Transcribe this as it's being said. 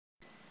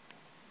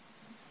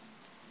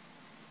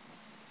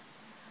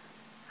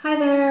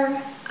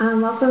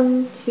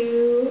Welcome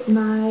to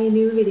my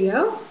new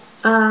video.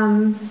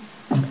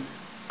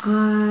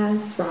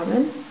 It's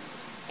Robin,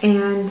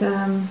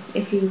 and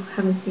if you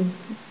haven't seen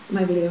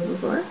my video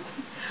before,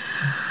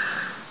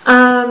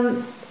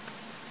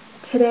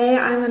 today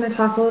I'm going to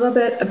talk a little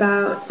bit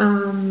about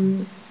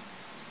the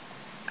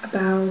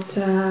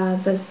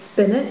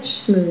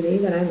spinach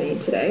smoothie that I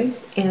made today,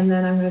 and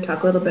then I'm going to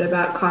talk a little bit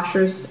about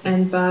koshers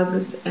and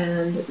bugs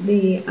and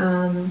the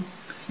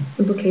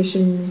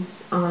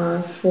implications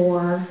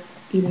for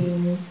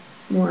eating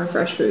more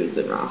fresh foods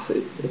and raw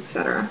foods,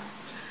 etc.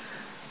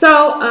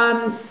 So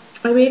I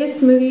made a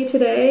smoothie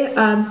today.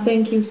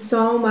 Thank you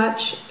so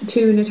much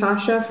to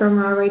Natasha from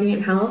Raw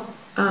Radiant Health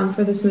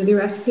for the smoothie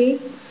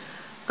recipe.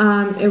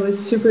 It was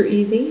super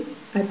easy.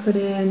 I put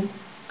in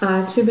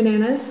 2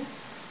 bananas,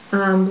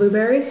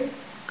 blueberries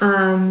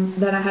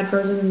that I had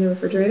frozen in the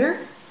refrigerator,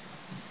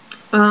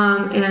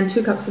 and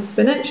 2 cups of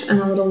spinach and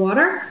a little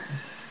water.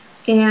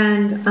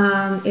 And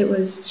it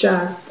was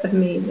just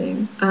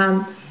amazing.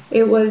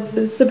 It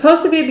was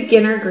supposed to be a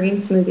beginner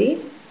green smoothie,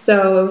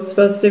 so it was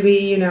supposed to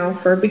be,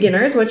 for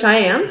beginners, which I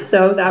am,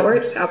 so that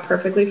worked out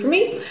perfectly for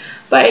me.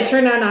 But it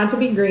turned out not to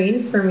be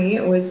green for me.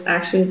 It was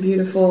actually a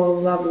beautiful,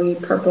 lovely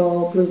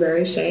purple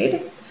blueberry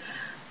shade.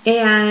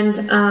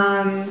 And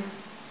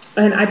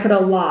I put a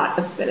lot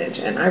of spinach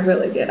in. I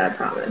really did, I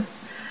promise.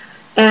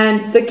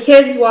 And the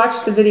kids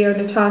watched the video.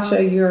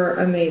 Natasha, you're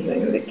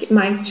amazing.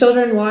 My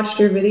children watched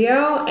your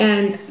video,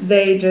 and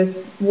they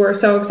just were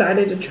so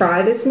excited to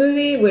try this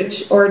smoothie,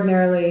 which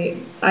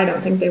ordinarily I don't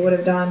think they would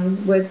have done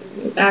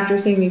after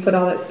seeing me put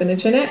all that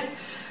spinach in it.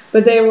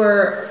 But they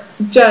were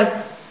just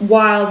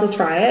wild to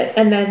try it,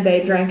 and then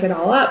they drank it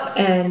all up,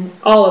 and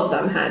all of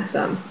them had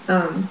some.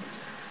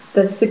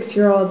 The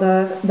 6-year-old,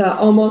 the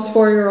almost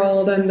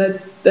 4-year-old, and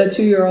the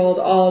 2-year-old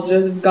all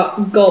just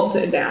gulped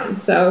it down.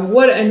 So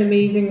what an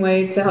amazing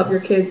way to help your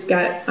kids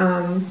get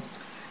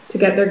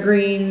their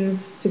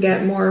greens, to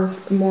get more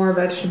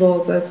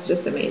vegetables. That's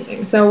just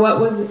amazing. So what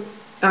was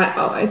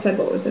I said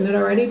what was in it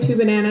already? 2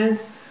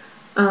 bananas,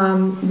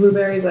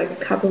 blueberries, like a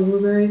cup of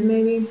blueberries,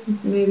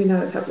 maybe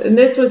not a cup. And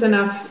this was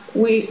enough.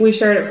 We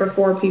shared it for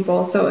 4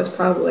 people, so it was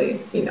probably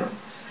 2.5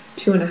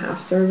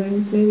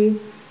 servings maybe.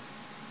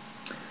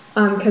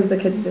 Because the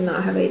kids did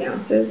not have 8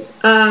 ounces.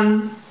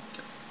 And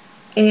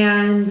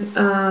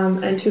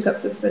 2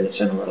 cups of spinach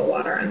and a little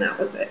water, and that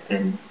was it.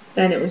 And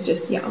then it was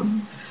just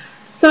yum.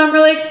 So I'm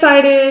really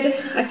excited.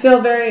 I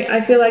feel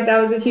like that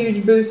was a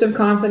huge boost of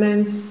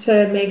confidence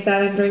to make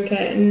that and drink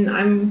it. And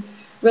I'm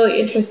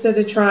really interested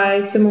to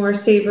try some more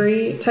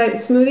savory type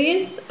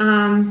smoothies.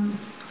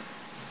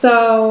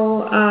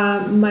 So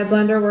my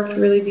blender worked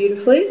really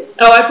beautifully.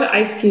 Oh, I put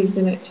ice cubes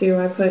in it too.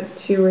 I put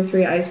 2 or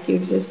 3 ice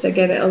cubes just to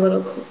get it a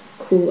little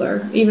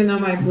cooler, even though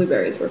my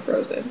blueberries were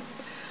frozen.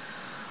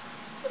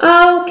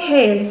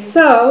 Okay,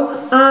 so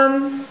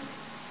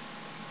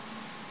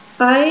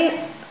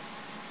I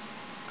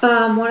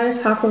wanted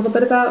to talk a little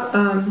bit about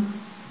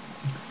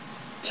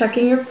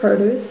checking your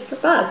produce for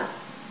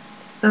bugs.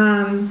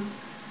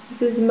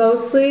 This is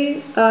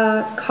mostly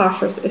a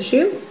kosher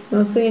issue,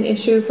 mostly an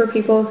issue for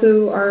people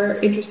who are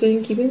interested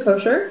in keeping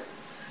kosher,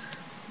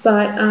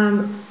 but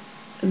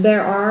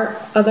there are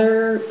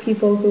other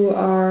people who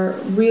are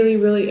really,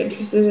 really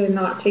interested in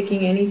not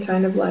taking any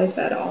kind of life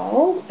at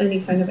all,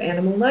 any kind of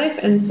animal life,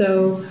 and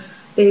so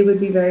they would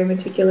be very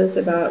meticulous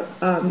about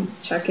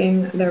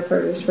checking their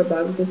produce for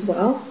bugs as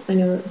well. I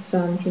know that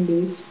some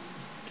Hindus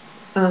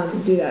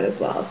do that as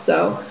well.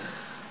 So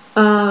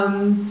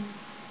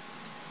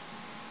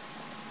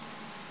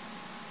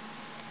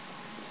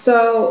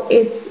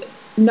it's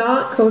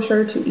not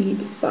kosher to eat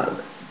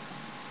bugs.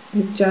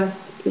 It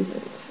just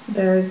isn't.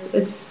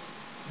 It's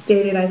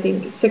stated, I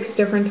think, 6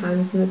 different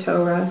times in the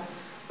Torah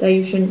that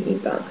you shouldn't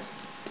eat bugs.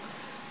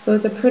 So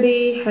it's a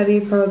pretty heavy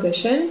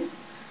prohibition.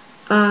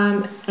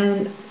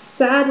 And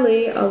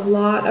sadly, a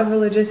lot of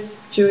religious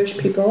Jewish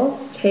people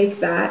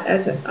take that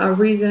as a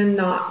reason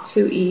not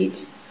to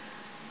eat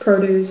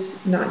produce,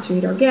 not to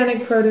eat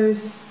organic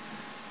produce,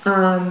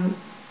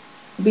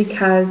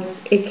 because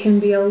it can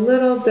be a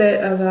little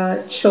bit of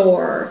a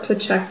chore to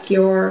check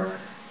your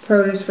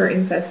produce for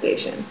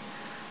infestation.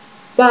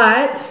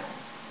 But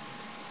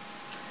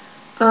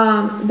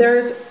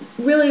there's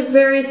really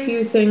very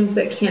few things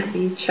that can't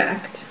be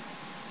checked,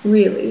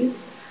 really.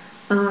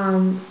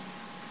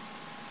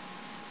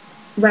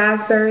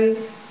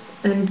 Raspberries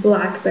and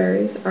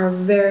blackberries are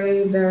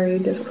very, very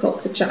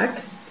difficult to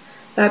check.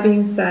 That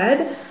being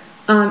said,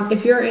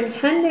 if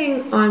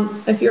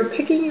you're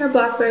picking your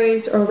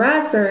blackberries or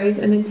raspberries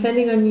and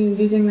intending on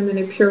using them in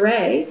a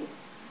puree,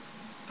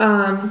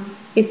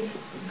 it's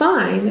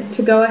fine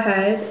to go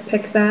ahead,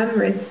 pick them,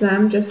 rinse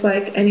them just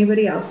like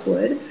anybody else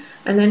would,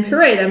 and then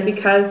puree them,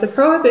 because the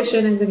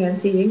prohibition is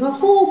against eating a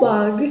whole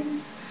bug,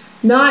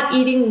 not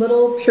eating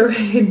little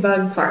pureed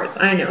bug parts.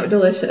 I know,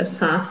 delicious,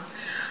 huh?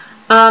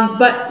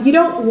 But you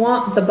don't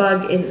want the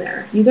bug in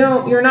there.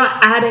 You're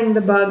not adding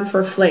the bug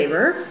for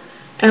flavor.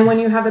 And when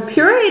you have a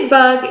pureed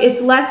bug, it's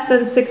less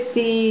than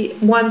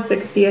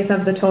 1/60th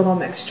of the total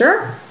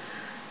mixture.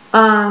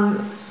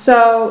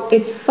 So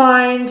it's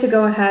fine to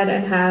go ahead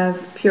and have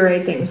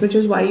pureed things, which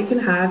is why you can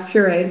have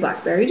pureed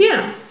blackberry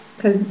jam,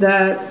 because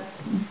the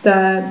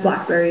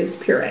blackberry is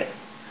pureed.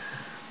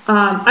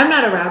 I'm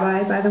not a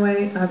rabbi, by the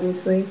way,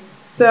 obviously.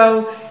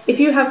 So if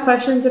you have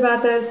questions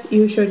about this,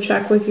 you should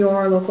check with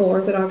your local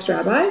Orthodox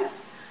rabbi.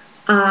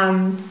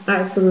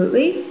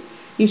 Absolutely.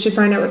 You should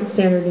find out what the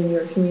standard in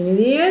your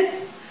community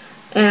is.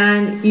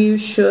 And you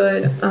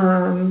should,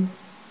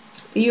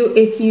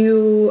 if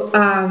you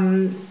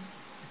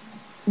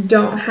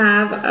don't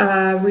have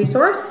a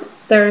resource,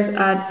 there's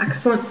an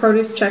excellent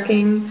produce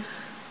checking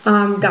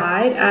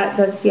guide at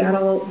the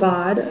Seattle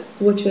VOD,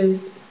 which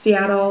is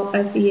Seattle,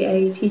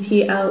 SEATTLE,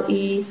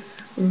 VOD,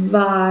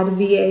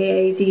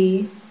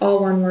 VAAD, all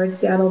one word,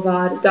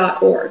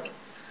 seattlevod.org.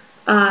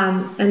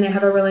 And they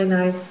have a really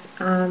nice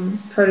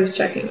produce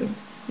checking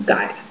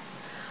guide.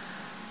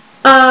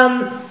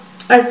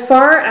 As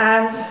far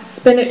as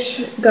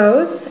spinach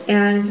goes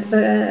and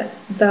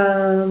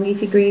the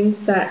leafy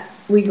greens that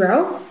we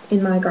grow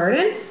in my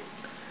garden,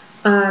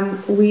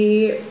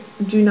 we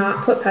do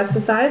not put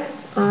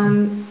pesticides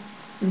on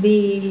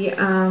the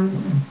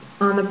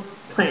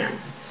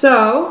plants.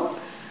 So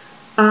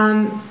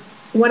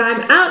when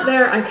I'm out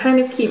there, I kind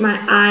of keep my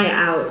eye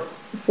out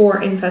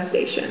for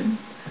infestation.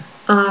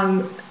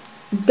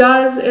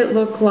 Does it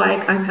look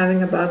like I'm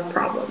having a bug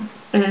problem?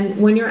 And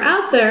when you're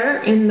out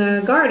there in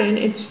the garden,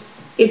 it's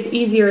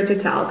easier to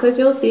tell because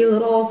you'll see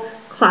little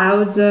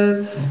clouds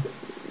of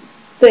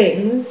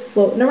things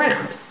floating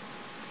around.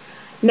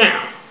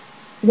 Now,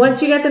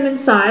 once you get them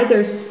inside,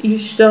 you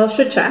still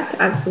should check,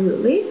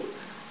 absolutely.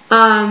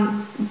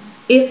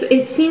 If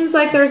it seems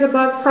like there's a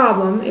bug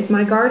problem, if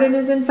my garden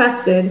is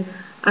infested,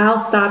 I'll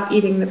stop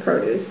eating the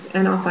produce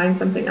and I'll find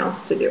something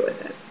else to do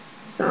with it.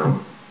 So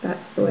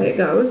that's the way it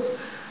goes.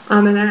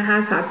 And that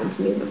has happened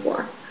to me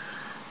before.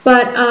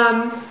 But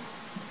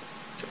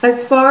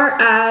as far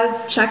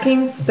as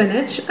checking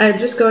spinach, I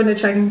just go into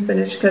checking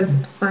spinach because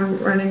I'm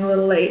running a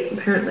little late.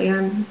 Apparently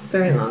I'm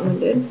very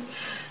long-winded.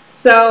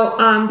 So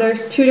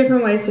there's two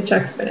different ways to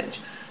check spinach.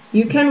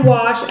 You can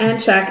wash and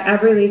check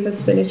every leaf of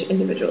spinach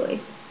individually.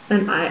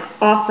 And I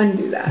often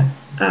do that.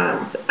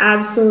 It's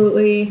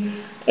absolutely,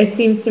 it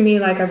seems to me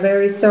like a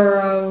very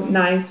thorough,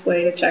 nice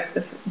way to check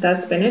the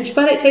spinach,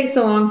 but it takes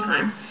a long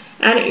time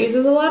and it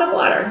uses a lot of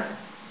water.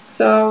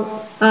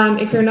 So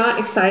if you're not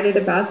excited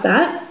about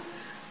that,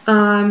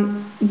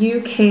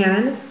 you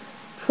can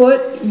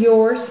put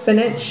your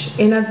spinach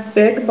in a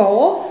big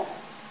bowl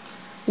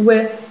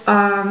with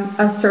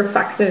a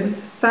surfactant,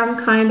 some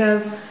kind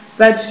of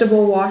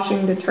vegetable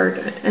washing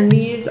detergent. And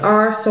these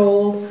are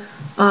sold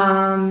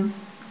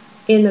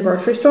in the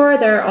grocery store.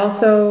 There are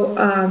also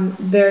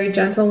very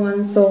gentle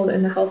ones sold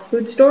in the health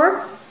food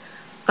store.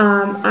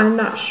 I'm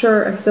not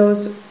sure if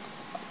those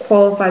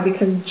qualify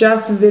because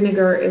just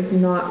vinegar is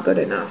not good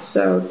enough.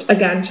 So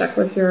again, check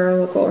with your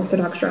local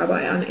Orthodox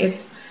rabbi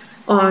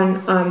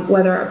on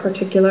whether a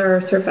particular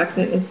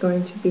surfactant is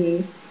going to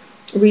be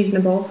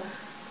reasonable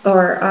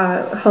or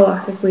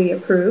halakhically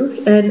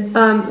approved. And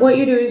what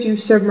you do is you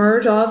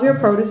submerge all of your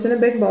produce in a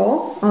big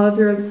bowl, all of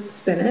your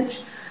spinach,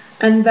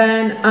 and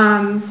then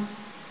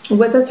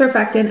with a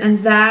surfactant,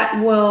 and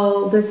that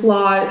will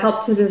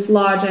help to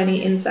dislodge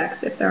any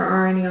insects if there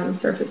are any on the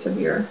surface of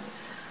your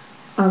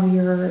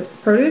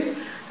produce.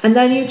 And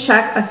then you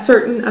check a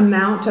certain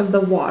amount of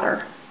the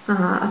water,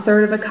 a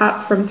third of a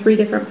cup from 3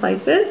 different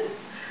places.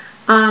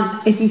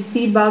 If you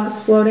see bugs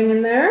floating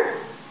in there,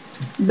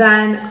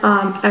 then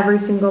every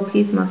single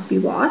piece must be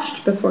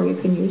washed before you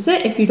can use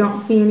it. If you don't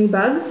see any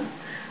bugs,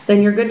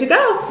 then you're good to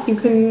go. You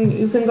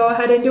can go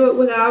ahead and do it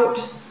without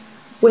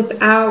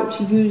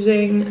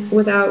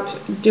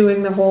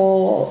doing the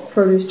whole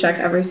produce check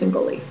every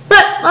single leaf.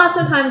 But lots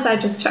of times I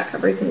just check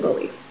every single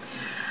leaf.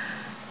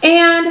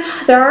 And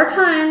there are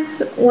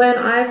times when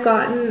I've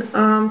gotten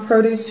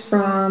produce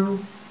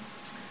from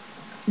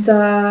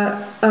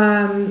the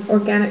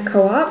organic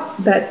co-op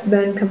that's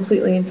been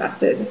completely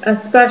infested,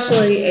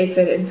 especially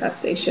aphid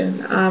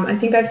infestation. I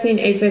think I've seen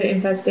aphid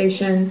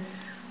infestation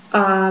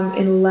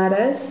in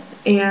lettuce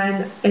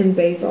and in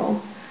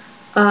basil.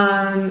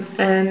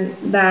 And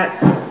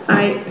that's,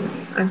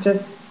 I've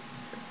just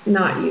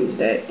not used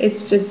it.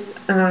 It's just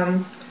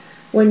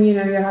when you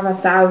have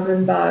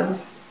 1,000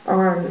 bugs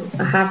on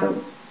a half a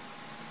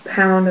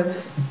pound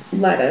of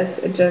lettuce,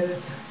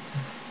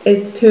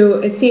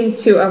 it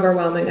seems too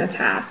overwhelming a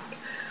task.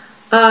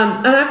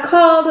 And I've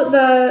called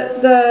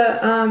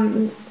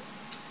the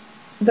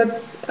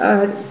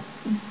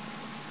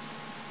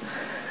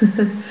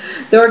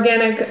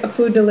organic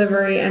food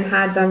delivery and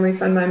had them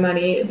refund my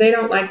money. They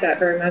don't like that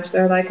very much.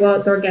 They're like, well,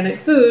 it's organic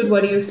food.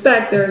 What do you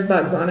expect? There's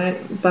bugs on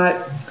it.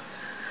 But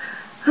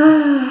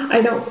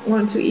I don't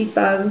want to eat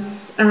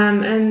bugs.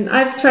 And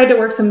I've tried to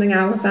work something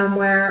out with them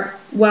where,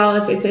 well,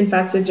 if it's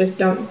infested, just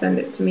don't send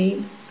it to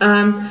me.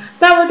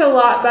 That worked a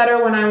lot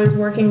better when I was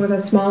working with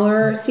a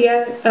smaller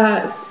CSA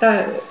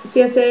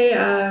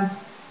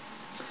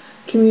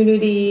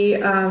community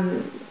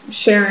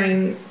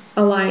sharing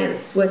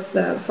alliance with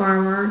the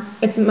farmer.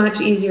 It's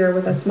much easier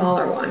with a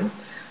smaller one.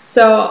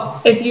 So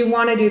if you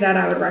want to do that,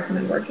 I would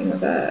recommend working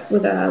with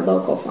a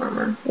local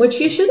farmer, which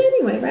you should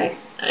anyway, right?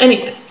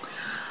 Anyway,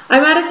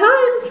 I'm out of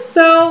time,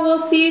 so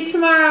we'll see you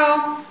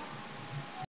tomorrow.